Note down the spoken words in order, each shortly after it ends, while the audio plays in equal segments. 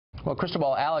Well,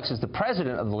 Cristobal Alex is the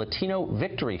president of the Latino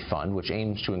Victory Fund, which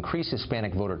aims to increase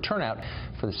Hispanic voter turnout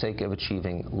for the sake of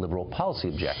achieving liberal policy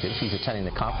objectives. He's attending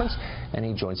the conference, and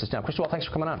he joins us now. Cristobal, thanks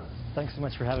for coming on. Thanks so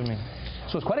much for having me.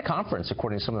 So it's quite a conference,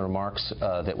 according to some of the remarks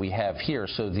that we have here.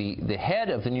 So the head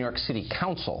of the New York City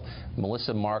Council,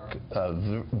 Melissa Mark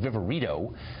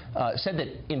Viverito, said that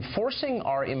enforcing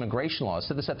our immigration laws,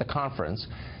 said this at the conference,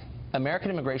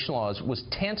 American immigration laws was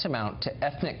tantamount to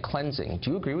ethnic cleansing.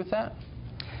 Do you agree with that?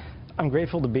 I'm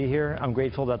grateful to be here. I'm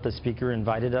grateful that the speaker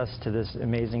invited us to this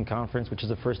amazing conference, which is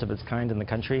the first of its kind in the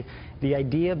country. The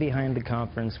idea behind the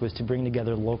conference was to bring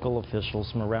together local officials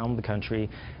from around the country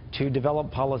to develop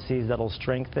policies that will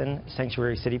strengthen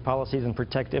sanctuary city policies and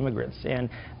protect immigrants. And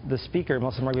the speaker,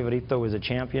 Melissa Mark Viverito, is a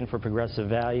champion for progressive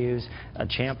values, a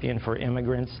champion for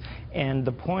immigrants. And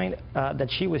the point that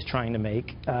she was trying to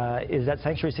make is that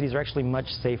sanctuary cities are actually much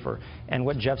safer. And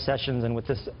what Jeff Sessions and what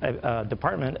this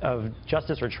Department of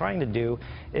Justice are trying to do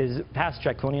is pass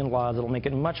draconian laws that will make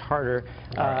it much harder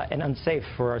and unsafe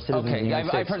for our citizens. Okay,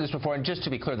 I've heard this before, and just to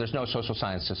be clear, there's no social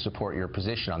science to support your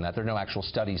position on that. There are no actual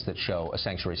studies that show a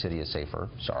sanctuary city is safer.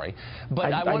 Sorry,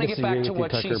 but I want to get back to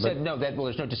what she said. No, well,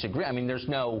 there's no disagreement. I mean, there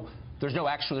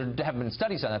haven't been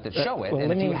studies on that that show it. Well, and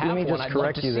let if you me have just one, I'd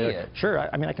correct love to you see there. it. Sure,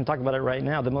 I mean, I can talk about it right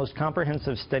now. The most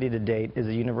comprehensive study to date is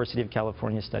a University of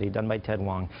California study done by Ted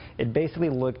Wong. It basically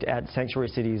looked at sanctuary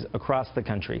cities across the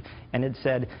country, and it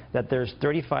said that there's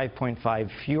 35.5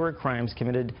 fewer crimes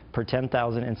committed per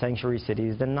 10,000 in sanctuary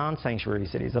cities than non-sanctuary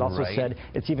cities. It also said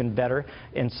it's even better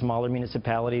in smaller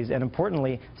municipalities, and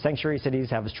importantly, sanctuary cities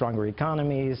have stronger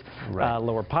economies,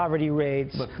 lower poverty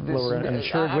rates, lower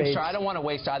uninsured rates. I'm sorry, I don't want to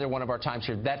waste either one of our times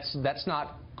here. That's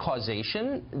not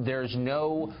causation. There's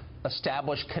no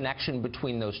established connection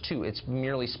between those two. It's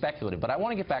merely speculative. But I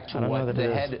want to get back to what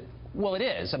the head... Well, it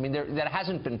is. I mean, that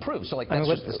hasn't been proved. So, like, that's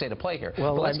just the state of play here.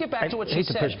 Well, but let's get back to what she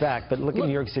said. I hate to push back, but look at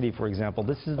New York City, for example.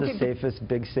 This is the safest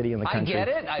big city in the country. I get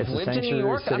it. I've lived in New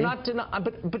York. I'm not denying,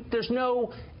 but there's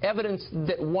no evidence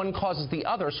that one causes the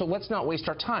other, so let's not waste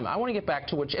our time. I want to get back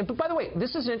to what... But by the way,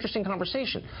 this is an interesting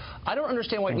conversation. I don't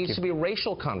understand why it needs to be a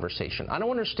racial conversation. I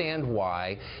don't understand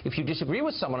why, if you disagree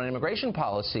with someone on immigration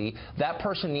policy, that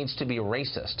person needs to be a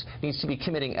racist, needs to be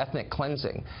committing ethnic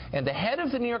cleansing. And the head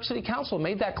of the New York City Council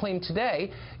made that claim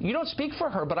today. You don't speak for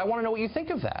her, but I want to know what you think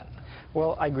of that.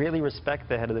 Well, I greatly respect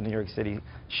the head of the New York City.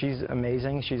 She's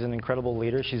amazing. She's an incredible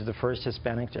leader. She's the first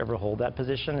Hispanic to ever hold that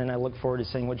position, and I look forward to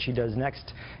seeing what she does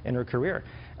next in her career.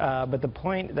 But the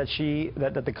point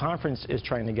that the conference is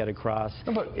trying to get across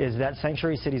is that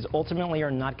sanctuary cities ultimately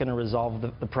are not going to resolve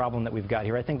the problem that we've got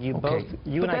here. I think you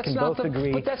and I can both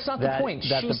agree that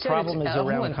the problem is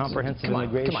around comprehensive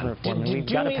immigration reform, and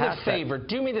we've got to pass that.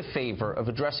 Do me the favor of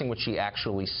addressing what she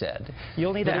actually said.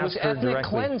 You'll need to ask her directly. Ethnic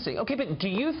cleansing. Okay, but do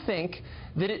you think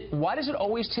that why does it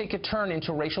always take a turn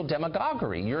into racial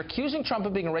demagoguery? You're accusing Trump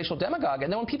of being a racial demagogue,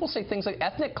 and then when people say things like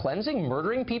ethnic cleansing,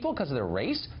 murdering people because of their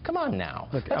race, come on now.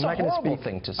 Look, that's a horrible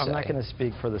thing to say. I'm not going to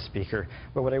speak for the speaker,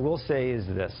 but what I will say is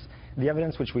this. The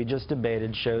evidence which we just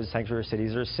debated shows sanctuary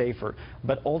cities are safer,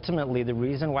 but ultimately the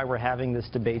reason why we're having this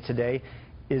debate today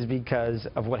is because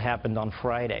of what happened on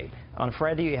Friday. On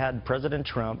Friday, you had President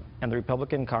Trump and the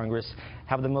Republican Congress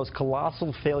have the most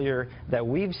colossal failure that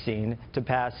we've seen to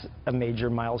pass a major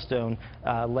milestone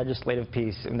legislative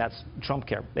piece, and that's Trump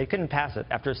Care. They couldn't pass it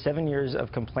after 7 years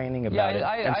of complaining about it.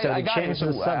 And so to change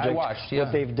the subject,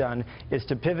 what they've done is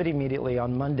to pivot immediately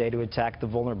on Monday to attack the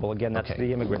vulnerable. Again, that's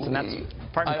the immigrants, and that's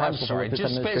part and parcel of what this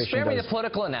administration does. Spare me the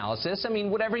political analysis. I mean,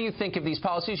 whatever you think of these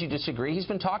policies, you disagree. He's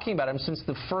been talking about them since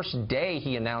the first day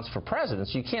he announced for president.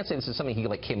 So you can't say this is something he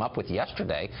came up with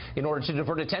yesterday in order to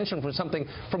divert attention from something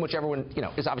from which everyone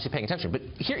is obviously paying attention. But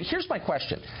here's my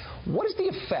question: what is the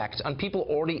effect on people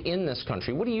already in this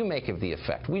country? What do you make of the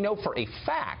effect? We know for a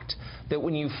fact that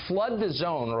when you flood the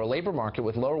zone or a labor market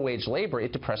with lower wage labor,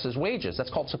 it depresses wages.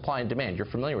 That's called supply and demand. You're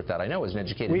familiar with that, I know, as an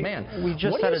educated man. We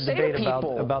just had a debate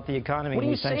about the economy in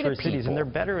these sanctuary cities, and they're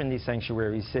better in these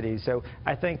sanctuary cities. So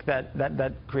I think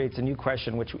that creates a new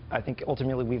question, which I think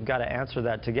ultimately we've got to answer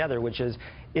that together, which is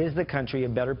the country a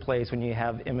better place when you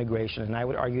have immigration? And I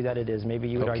would argue that it is. Maybe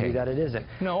you would argue that it isn't.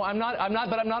 No, I'm not,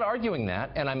 but I'm not arguing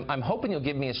that, and I'm hoping you'll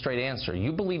give me a straight answer.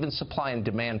 You believe in supply and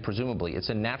demand, presumably. It's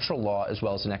a natural law as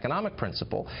well as an economic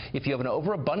principle. If you have an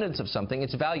overabundance of something,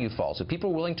 its value falls. If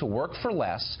people are willing to work for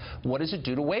less, what does it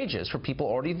do to wages for people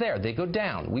already there? They go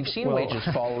down. We've seen wages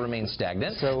fall or remain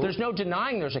stagnant. So there's no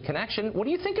denying there's a connection. What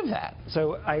do you think of that?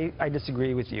 So I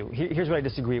disagree with you. Here's what I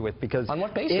disagree with, because on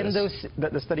what basis?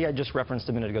 In the study I just referenced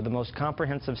a minute minute ago, the most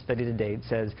comprehensive study to date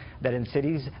says that in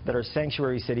cities that are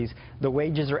sanctuary cities, the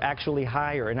wages are actually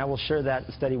higher. And I will share that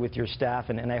study with your staff,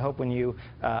 and I hope when you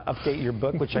update your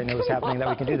book, which I know is happening, that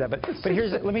we can do that. But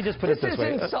here's, let me just put it this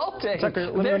way. This is insulting.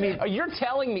 Tucker, you're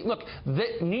telling me, look,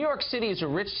 New York City is a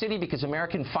rich city because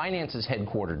American finance is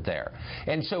headquartered there.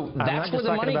 And so that's where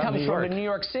the money comes from in New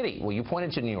York City. Well, you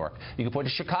pointed to New York. You can point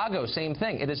to Chicago, same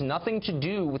thing. It has nothing to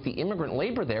do with the immigrant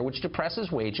labor there, which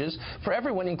depresses wages for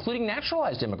everyone, including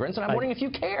naturalized immigrants, and I'm wondering if you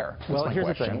care. Well, here's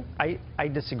the thing. I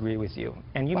disagree with you.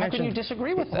 And you mentioned, how can you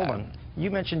disagree with that? Hold on.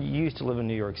 You mentioned you used to live in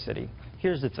New York City.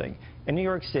 Here's the thing. In New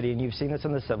York City, and you've seen this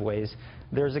on the subways,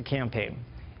 there's a campaign.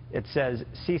 It says,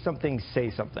 see something,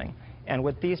 say something. And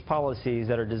what these policies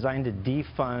that are designed to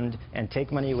defund and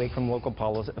take money away from local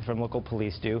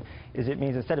police do is it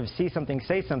means instead of see something,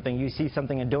 say something, you see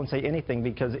something and don't say anything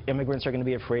because immigrants are going to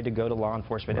be afraid to go to law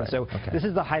enforcement. Right. And so this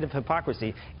is the height of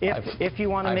hypocrisy. If you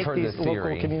want to make these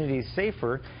local communities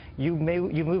safer, you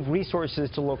move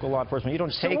resources to local law enforcement. You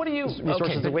don't take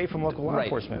resources away from local law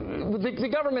enforcement. The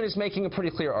government is making a pretty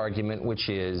clear argument, which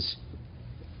is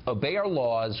obey our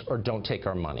laws or don't take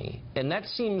our money. And that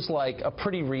seems like a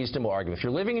pretty reasonable argument. If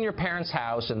you're living in your parents'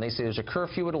 house and they say there's a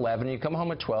curfew at 11 and you come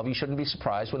home at 12, you shouldn't be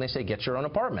surprised when they say get your own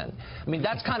apartment. I mean,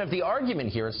 that's kind of the argument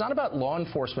here. It's not about law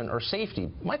enforcement or safety.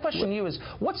 My question to you is,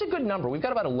 what's a good number? We've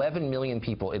got about 11 million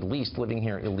people at least living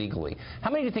here illegally.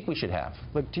 How many do you think we should have?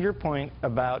 Look, to your point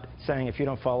about saying if you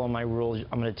don't follow my rules,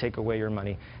 I'm going to take away your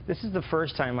money. This is the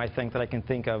first time I think that I can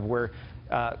think of where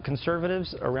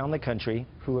conservatives around the country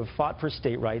who have fought for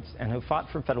state rights and who fought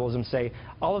for federalism say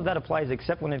all of that applies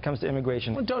except when it comes to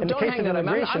immigration. Well, don't hang that.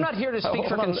 I'm not here to speak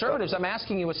for conservatives. I'm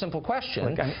asking you a simple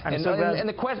question. Look, and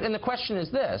the question is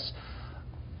this.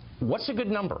 What's a good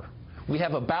number? We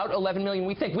have about 11 million,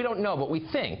 we think. We don't know, but we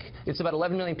think it's about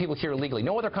 11 million people here illegally.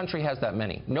 No other country has that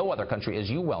many. No other country, as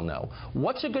you well know.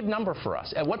 What's a good number for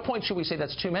us? At what point should we say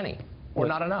that's too many or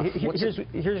not enough?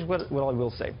 Here's what I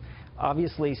will say.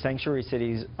 Obviously, sanctuary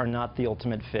cities are not the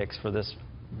ultimate fix for this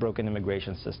broken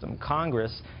immigration system.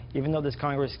 Congress, even though this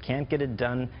Congress can't get it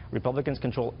done, Republicans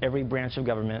control every branch of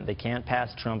government. They can't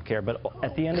pass Trump care. But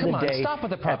at the end of the day, stop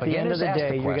with the propaganda.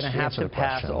 you're going to have to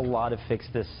pass a law to fix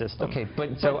this system. Okay,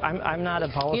 so I'm not a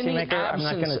policymaker. I'm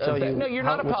not going to tell you. No, you're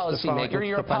not a policymaker.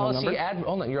 You're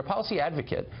a policy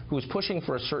advocate who is pushing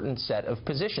for a certain set of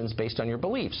positions based on your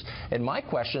beliefs. And my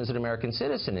question as an American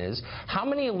citizen is, how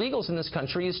many illegals in this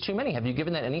country is too many? Have you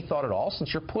given that any thought at all?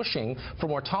 Since you're pushing for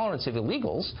more tolerance of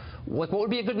illegals, like, what would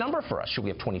be a good number for us? Should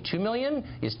we have 22 million?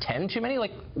 Is 10 too many?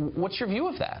 Like, what's your view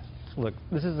of that? Look,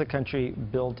 this is a country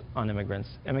built on immigrants.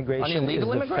 Immigration is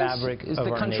the fabric of our nation. Is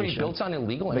the country built on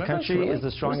illegal immigrants? The country is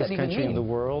the strongest country in the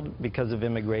world because of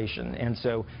immigration. And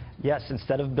so, yes,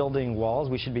 instead of building walls,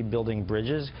 we should be building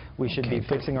bridges. We should be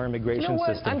fixing our immigration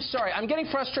system. I'm sorry. I'm getting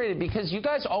frustrated because you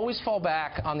guys always fall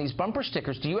back on these bumper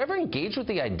stickers. Do you ever engage with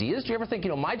the ideas? Do you ever think,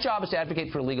 my job is to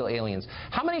advocate for illegal aliens?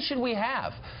 How many should we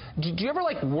have? Do you ever,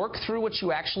 like, work through what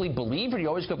you actually believe, or do you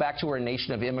always go back to we're a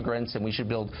nation of immigrants and we should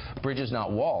build bridges,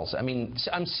 not walls? I mean,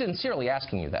 I'm sincerely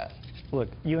asking you that. Look,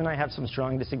 you and I have some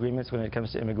strong disagreements when it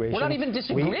comes to immigration. We're not even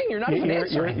disagreeing. You're not even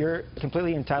answering. You're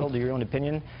completely entitled to your own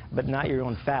opinion, but not your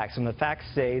own facts. And the facts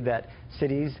say that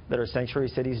cities that are sanctuary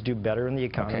cities do better in the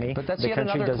economy. Okay, but that's yet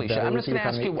another cliche. I'm just going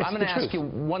to ask you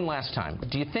one last time.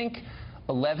 Do you think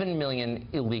 11 million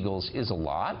illegals is a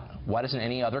lot? Why doesn't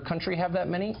any other country have that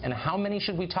many? And how many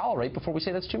should we tolerate before we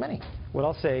say that's too many? What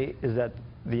I'll say is that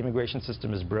the immigration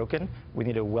system is broken. We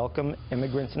need to welcome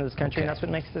immigrants into this country, and that's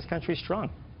what makes this country strong.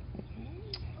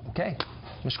 Okay.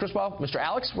 Mr.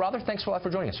 Alex, thanks a lot for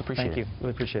joining us. Appreciate it. Thank you.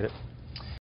 Really appreciate it.